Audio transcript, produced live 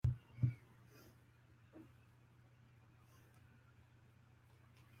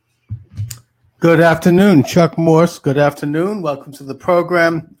Good afternoon, Chuck Morse. Good afternoon. Welcome to the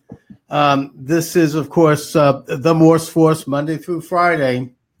program. This is, of course, the Morse Force, Monday through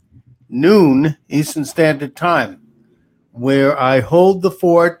Friday, noon Eastern Standard Time, where I hold the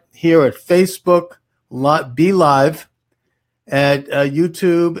fort here at Facebook, Be Live, at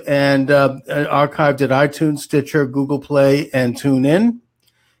YouTube, and archived at iTunes, Stitcher, Google Play, and TuneIn.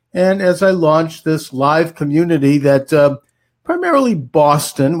 And as I launch this live community that primarily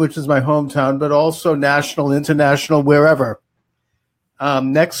Boston, which is my hometown, but also national, international, wherever.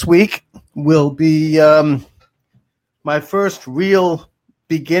 Next week will be my first real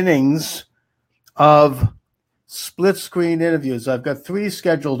beginnings of split screen interviews. I've got 3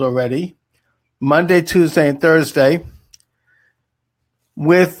 scheduled already, Monday, Tuesday, and Thursday,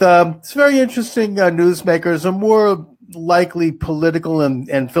 with it's very interesting newsmakers or more likely political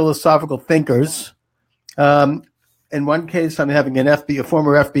and philosophical thinkers. In one case, I'm having a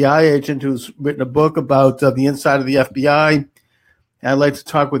former FBI agent who's written a book about the inside of the FBI. I'd like to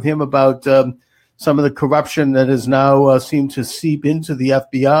talk with him about some of the corruption that has now seemed to seep into the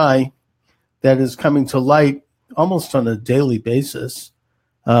FBI that is coming to light almost on a daily basis.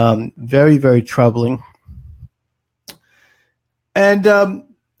 Very, very troubling. And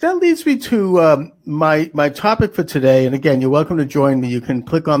that leads me to my topic for today. And again, you're welcome to join me. You can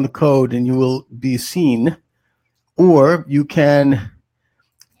click on the code and you will be seen. Or you can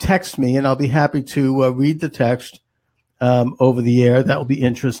text me, and I'll be happy to read the text over the air. That will be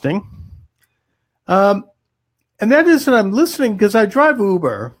interesting. And that is that I'm listening because I drive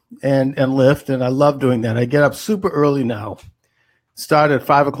Uber and Lyft, and I love doing that. I get up super early now, start at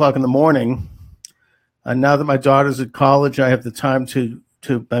 5 o'clock in the morning. And now that my daughter's at college, I have the time to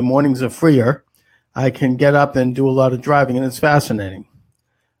my mornings are freer. I can get up and do a lot of driving, and it's fascinating.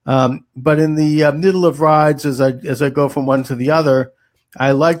 But in the middle of rides, as I go from one to the other,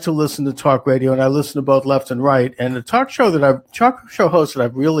 I like to listen to talk radio, and I listen to both left and right. And the talk show host that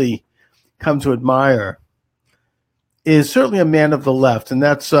I've really come to admire is certainly a man of the left, and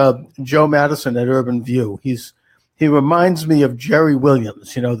that's Joe Madison at Urban View. He reminds me of Jerry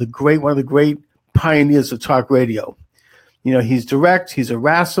Williams, one of the great pioneers of talk radio. He's direct, he's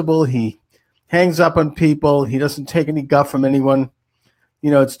irascible, he hangs up on people, he doesn't take any guff from anyone.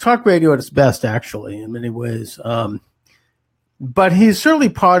 It's talk radio at its best, actually, in many ways. But he's certainly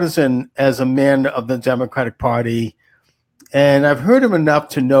partisan as a man of the Democratic Party. And I've heard him enough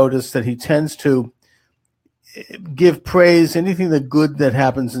to notice that he tends to give praise, anything good that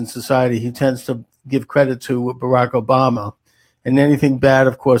happens in society, he tends to give credit to Barack Obama. And anything bad,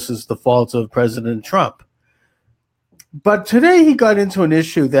 of course, is the fault of President Trump. But today he got into an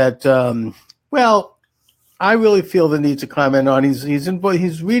issue that, I really feel the need to comment on.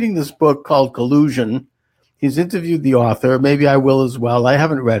 He's reading this book called Collusion. He's interviewed the author. Maybe I will as well. I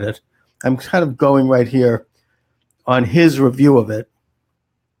haven't read it. I'm kind of going right here on his review of it,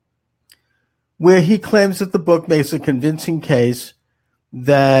 where he claims that the book makes a convincing case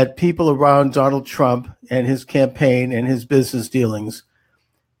that people around Donald Trump and his campaign and his business dealings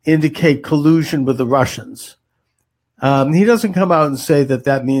indicate collusion with the Russians. He doesn't come out and say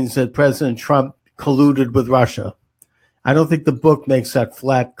that means that President Trump colluded with Russia. I don't think the book makes that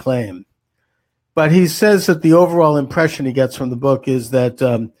flat claim. But he says that the overall impression he gets from the book is that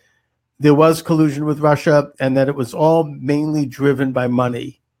there was collusion with Russia and that it was all mainly driven by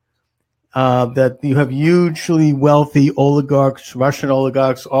money. That you have hugely wealthy oligarchs, Russian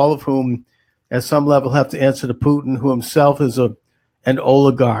oligarchs, all of whom at some level have to answer to Putin, who himself is an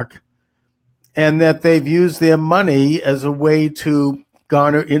oligarch, and that they've used their money as a way to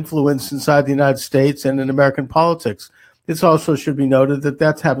garner influence inside the United States and in American politics. This also should be noted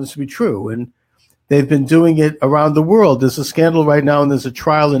that happens to be true, and they've been doing it around the world. There's a scandal right now, and there's a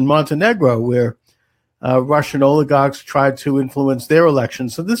trial in Montenegro where Russian oligarchs tried to influence their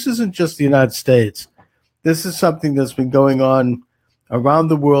elections. So this isn't just the United States. This is something that's been going on around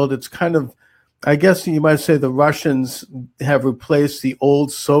the world. It's kind of, I guess you might say, the Russians have replaced the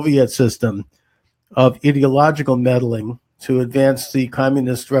old Soviet system of ideological meddling to advance the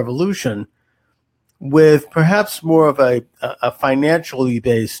communist revolution with perhaps more of a financially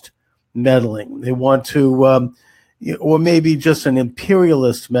based meddling. They want to, or maybe just an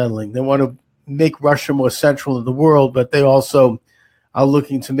imperialist meddling. They want to make Russia more central in the world, but they also are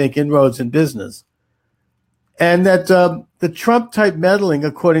looking to make inroads in business. And that the Trump-type meddling,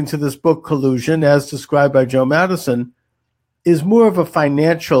 according to this book, Collusion, as described by Joe Madison, is more of a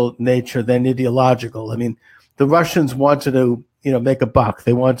financial nature than ideological. I mean, the Russians wanted to, make a buck.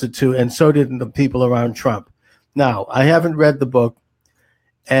 They wanted to, and so did the people around Trump. Now, I haven't read the book,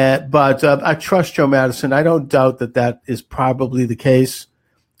 but I trust Joe Madison. I don't doubt that is probably the case.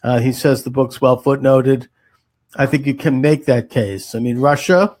 He says the book's well footnoted. I think you can make that case. I mean,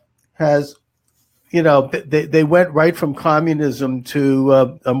 Russia has, they went right from communism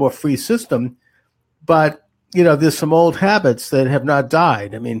to a more free system, but, there's some old habits that have not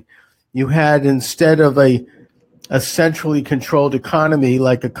died. I mean, you had, instead of a centrally controlled economy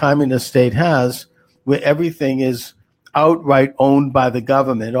like a communist state has, where everything is outright owned by the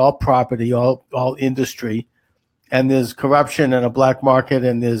government, all property, all industry, and there's corruption and a black market,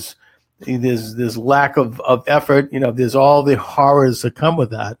 and there's lack of effort. There's all the horrors that come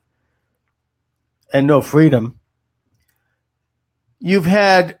with that, and no freedom. You've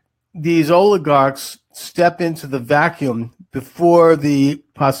had these oligarchs step into the vacuum before the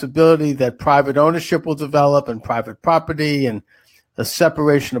possibility that private ownership will develop and private property and a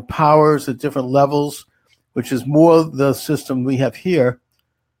separation of powers at different levels, which is more the system we have here.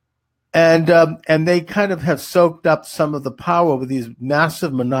 And they kind of have soaked up some of the power with these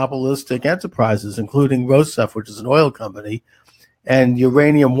massive monopolistic enterprises, including Rosneft, which is an oil company, and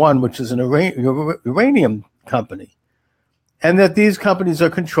Uranium One, which is an uranium company. And that these companies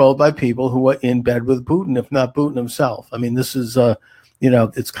are controlled by people who are in bed with Putin, if not Putin himself. I mean, this is,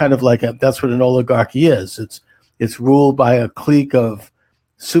 it's kind of like that's what an oligarchy is. It's ruled by a clique of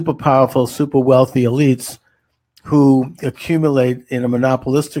super powerful, super wealthy elites who accumulate, in a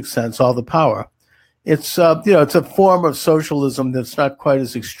monopolistic sense, all the power. It's, it's a form of socialism that's not quite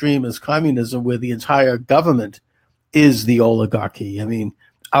as extreme as communism, where the entire government is the oligarchy. I mean,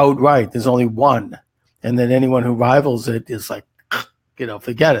 outright, there's only one. And then anyone who rivals it is like,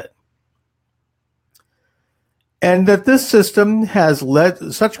 forget it. And that this system has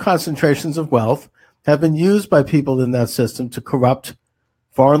led, such concentrations of wealth have been used by people in that system to corrupt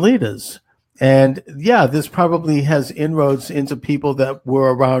foreign leaders. And yeah, this probably has inroads into people that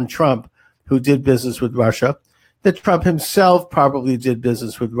were around Trump who did business with Russia, that Trump himself probably did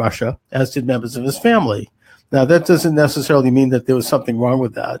business with Russia, as did members of his family. Now, that doesn't necessarily mean that there was something wrong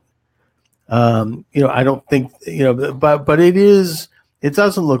with that. I don't think, but it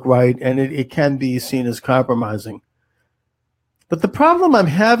doesn't look right, and it can be seen as compromising. But the problem I'm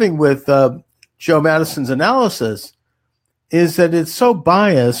having with Joe Madison's analysis is that it's so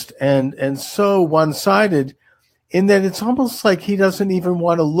biased and so one-sided, in that it's almost like he doesn't even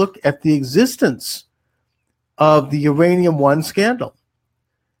want to look at the existence of the Uranium One scandal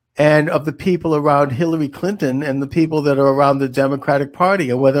and of the people around Hillary Clinton and the people that are around the Democratic Party,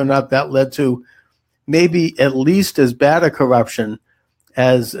 and whether or not that led to maybe at least as bad a corruption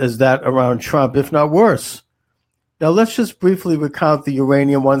as that around Trump, if not worse. Now, let's just briefly recount the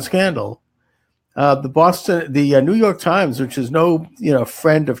Uranium One scandal. The New York Times, which is no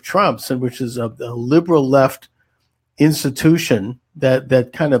friend of Trump's, and which is a liberal left institution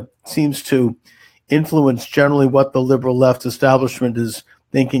that kind of seems to influence generally what the liberal left establishment is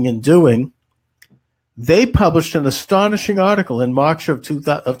thinking and doing, they published an astonishing article in March of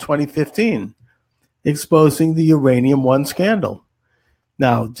 2015 exposing the Uranium One scandal.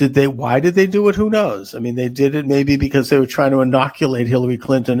 Now, why did they do it? Who knows? I mean, they did it maybe because they were trying to inoculate Hillary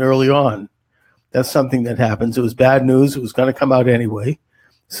Clinton early on. That's something that happens. It was bad news. It was going to come out anyway.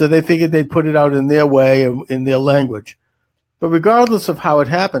 So they figured they'd put it out in their way, in their language. But regardless of how it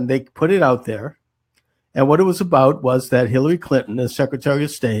happened, they put it out there. And what it was about was that Hillary Clinton, as Secretary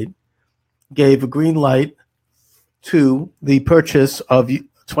of State, gave a green light to the purchase of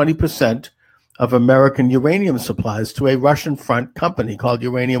 20% of American uranium supplies to a Russian front company called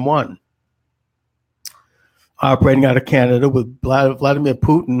Uranium One, operating out of Canada, with Vladimir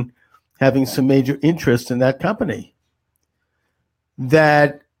Putin having some major interest in that company.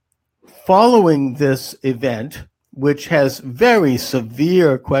 That following this event, which has very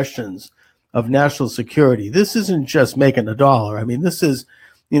severe questions of national security. This isn't just making a dollar. I mean, this is,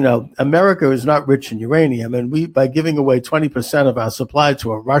 America is not rich in uranium, and by giving away 20% of our supply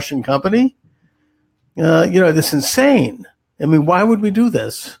to a Russian company, this is insane. I mean, why would we do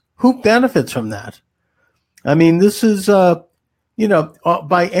this? Who benefits from that? I mean, this is,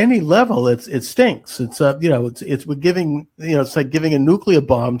 by any level, it stinks. It's, we're giving, it's like giving a nuclear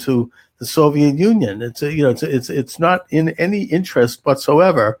bomb to the Soviet Union. It's not in any interest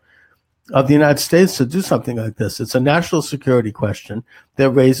whatsoever of the United States to do something like this. It's a national security question that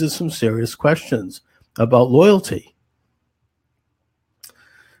raises some serious questions about loyalty.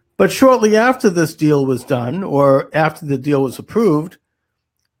 But shortly after this deal was done, or after the deal was approved,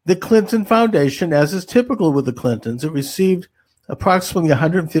 the Clinton Foundation, as is typical with the Clintons, it received approximately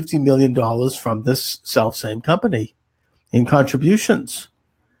 $150 million from this self-same company in contributions.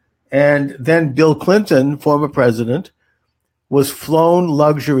 And then Bill Clinton, former president, was flown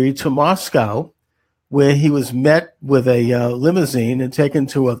luxury to Moscow where he was met with a limousine and taken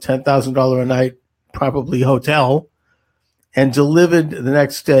to a $10,000 a night, probably hotel, and delivered the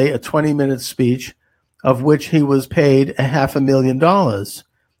next day a 20-minute speech of which he was paid $500,000.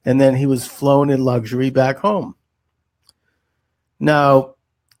 And then he was flown in luxury back home. Now,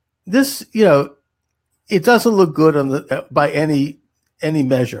 this, it doesn't look good by any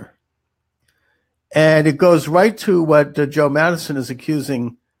measure. And it goes right to what Joe Madison is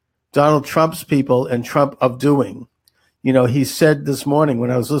accusing Donald Trump's people and Trump of doing. He said this morning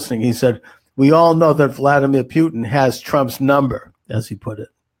when I was listening, he said, we all know that Vladimir Putin has Trump's number, as he put it.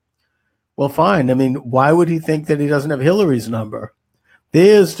 Well, fine. I mean, why would he think that he doesn't have Hillary's number?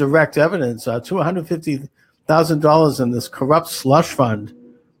 There's direct evidence, $250,000 in this corrupt slush fund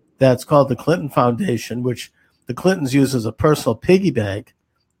that's called the Clinton Foundation, which the Clintons use as a personal piggy bank,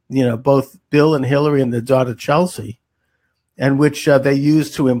 both Bill and Hillary and their daughter Chelsea, and which they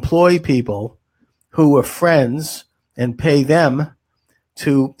use to employ people who were friends and pay them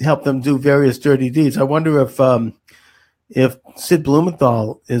to help them do various dirty deeds. I wonder if Sid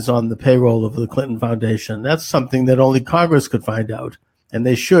Blumenthal is on the payroll of the Clinton Foundation. That's something that only Congress could find out, and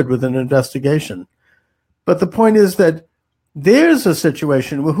they should with an investigation. But the point is that there's a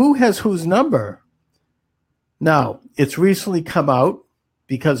situation where who has whose number. Now, it's recently come out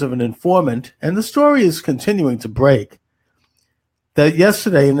because of an informant, and the story is continuing to break, that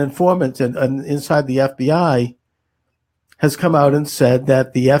yesterday an informant inside the FBI has come out and said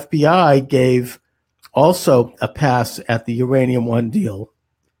that the FBI gave also a pass at the Uranium One deal,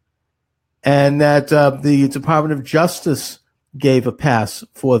 and that the Department of Justice gave a pass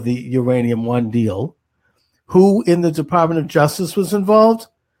for the Uranium One deal. Who in the Department of Justice was involved?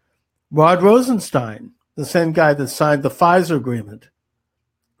 Rod Rosenstein, the same guy that signed the Pfizer agreement.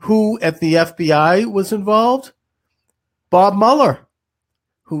 Who at the FBI was involved? Bob Mueller,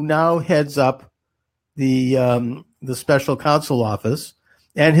 who now heads up the special counsel office,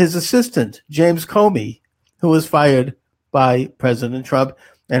 and his assistant, James Comey, who was fired by President Trump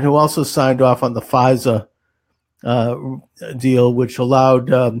and who also signed off on the Pfizer deal, which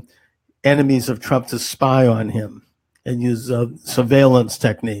allowed enemies of Trump to spy on him and use surveillance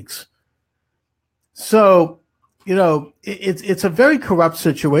techniques. So, it's a very corrupt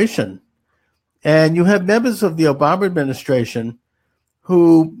situation. And you have members of the Obama administration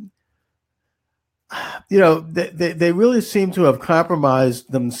who, they really seem to have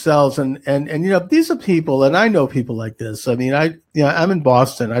compromised themselves. And these are people, and I know people like this. I mean, I'm in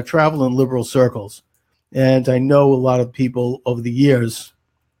Boston. I travel in liberal circles. And I know a lot of people over the years,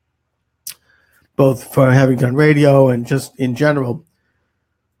 both for having done radio and just in general,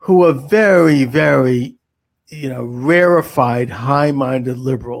 who are very, very, rarefied, high-minded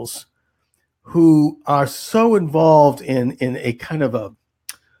liberals who are so involved in a kind of a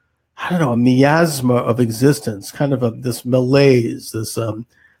miasma of existence, kind of this malaise,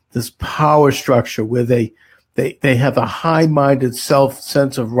 this power structure where they have a high-minded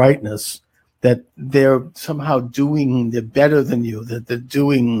sense of rightness, that they're somehow they're better than you, that they're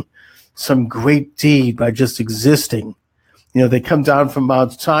doing some great deed by just existing. They come down from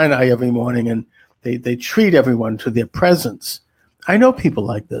Mount Sinai every morning and they treat everyone to their presence. I know people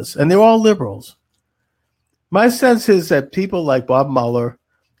like this, and they're all liberals. My sense is that people like Bob Mueller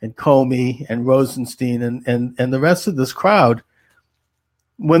and Comey and Rosenstein and the rest of this crowd,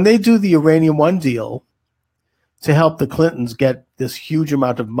 when they do the Uranium One deal to help the Clintons get this huge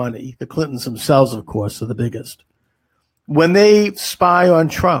amount of money, the Clintons themselves, of course, are the biggest. When they spy on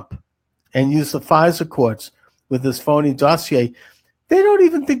Trump and use the Pfizer courts with this phony dossier, they don't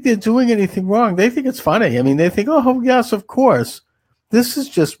even think they're doing anything wrong. They think it's funny. I mean, they think, oh, yes, of course. This is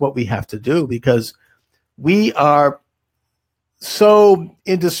just what we have to do because we are so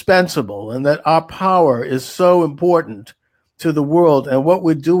indispensable and that our power is so important to the world and what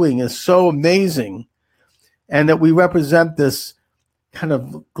we're doing is so amazing and that we represent this kind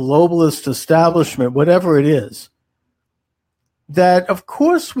of globalist establishment, whatever it is, that of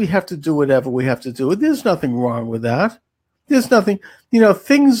course we have to do whatever we have to do. There's nothing wrong with that. There's nothing,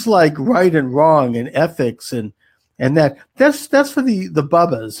 things like right and wrong and ethics and that's for the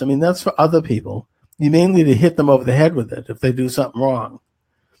bubbas. I mean, that's for other people. You mainly to hit them over the head with it if they do something wrong.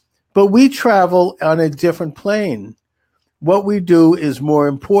 But we travel on a different plane. What we do is more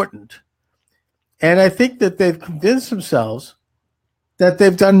important. And I think that they've convinced themselves that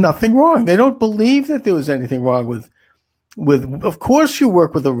they've done nothing wrong. They don't believe that there was anything wrong with of course you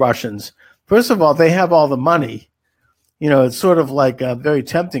work with the Russians. First of all, they have all the money. It's sort of like very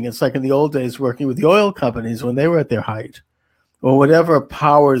tempting. It's like in the old days working with the oil companies when they were at their height or whatever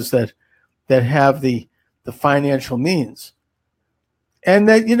powers that have the financial means. And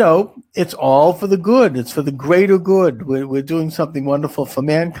that, it's all for the good. It's for the greater good. We're doing something wonderful for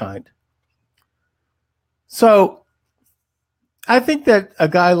mankind. So I think that a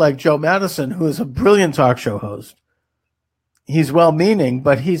guy like Joe Madison, who is a brilliant talk show host, he's well-meaning,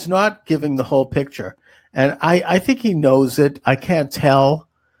 but he's not giving the whole picture. And I think he knows it. I can't tell.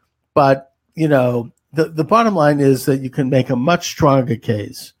 But, the bottom line is that you can make a much stronger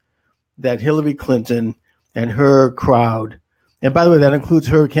case that Hillary Clinton and her crowd, and by the way, that includes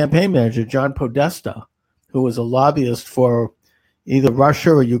her campaign manager, John Podesta, who was a lobbyist for either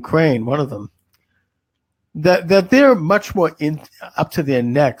Russia or Ukraine, one of them, that they're much more up to their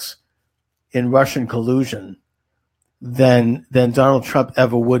necks in Russian collusion than Donald Trump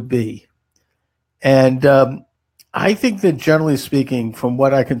ever would be. And I think that generally speaking, from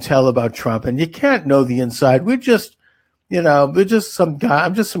what I can tell about Trump, and you can't know the inside, we're just some guy.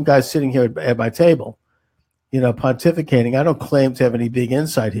 I'm just some guy sitting here at my table, pontificating. I don't claim to have any big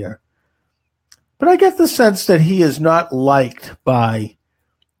insight here. But I get the sense that he is not liked by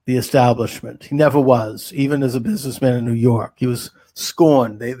the establishment. He never was, even as a businessman in New York. He was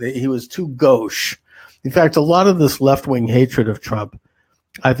scorned. He was too gauche. In fact, a lot of this left-wing hatred of Trump,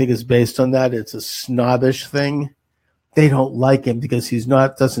 I think, is based on that. It's a snobbish thing. They don't like him because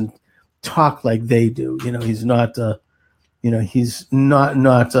doesn't talk like they do. He's not, he's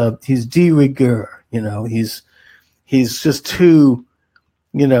he's de rigueur. He's just too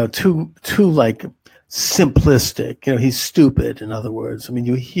like simplistic. He's stupid, in other words. I mean,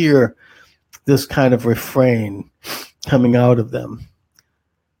 you hear this kind of refrain coming out of them.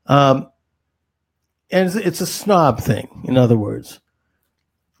 And it's a snob thing, in other words.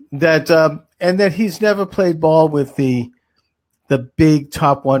 And that he's never played ball with the big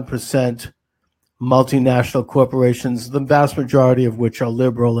top 1% multinational corporations, the vast majority of which are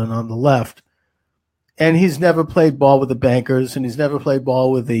liberal and on the left. And he's never played ball with the bankers, and he's never played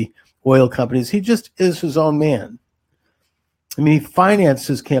ball with the oil companies. He just is his own man. I mean, he financed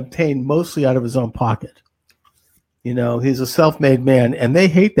his campaign mostly out of his own pocket. He's a self-made man, and they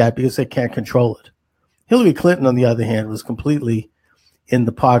hate that because they can't control it. Hillary Clinton, on the other hand, was completely in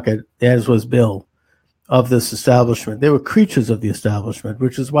the pocket, as was Bill, of this establishment. They were creatures of the establishment,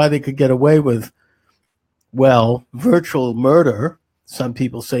 which is why they could get away with, virtual murder. Some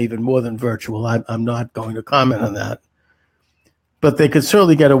people say even more than virtual. I'm not going to comment on that. But they could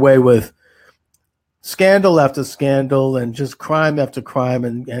certainly get away with scandal after scandal and just crime after crime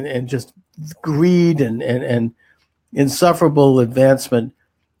and just greed and insufferable advancement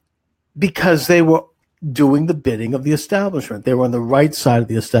because they were doing the bidding of the establishment. They were on the right side of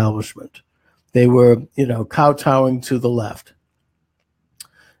the establishment. They were, kowtowing to the left.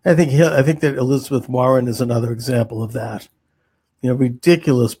 I think that Elizabeth Warren is another example of that.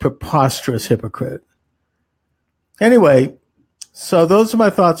 Ridiculous, preposterous hypocrite. Anyway, so those are my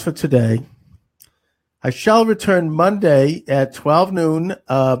thoughts for today. I shall return Monday at 12 noon,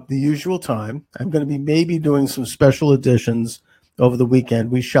 the usual time. I'm going to be maybe doing some special editions over the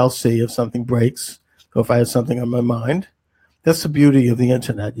weekend. We shall see if something breaks or if I have something on my mind. That's the beauty of the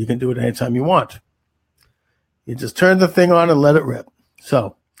internet. You can do it anytime you want. You just turn the thing on and let it rip.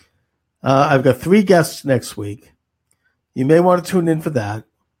 So I've got 3 guests next week. You may want to tune in for that.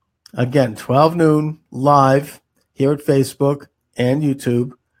 Again, 12 noon, live here at Facebook and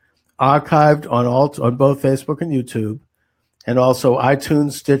YouTube, archived on both Facebook and YouTube, and also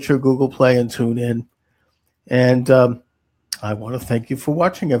iTunes, Stitcher, Google Play, and TuneIn. And I want to thank you for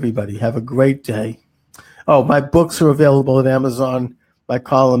watching, everybody. Have a great day. Oh, my books are available at Amazon. My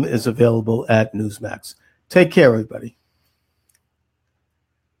column is available at Newsmax. Take care, everybody.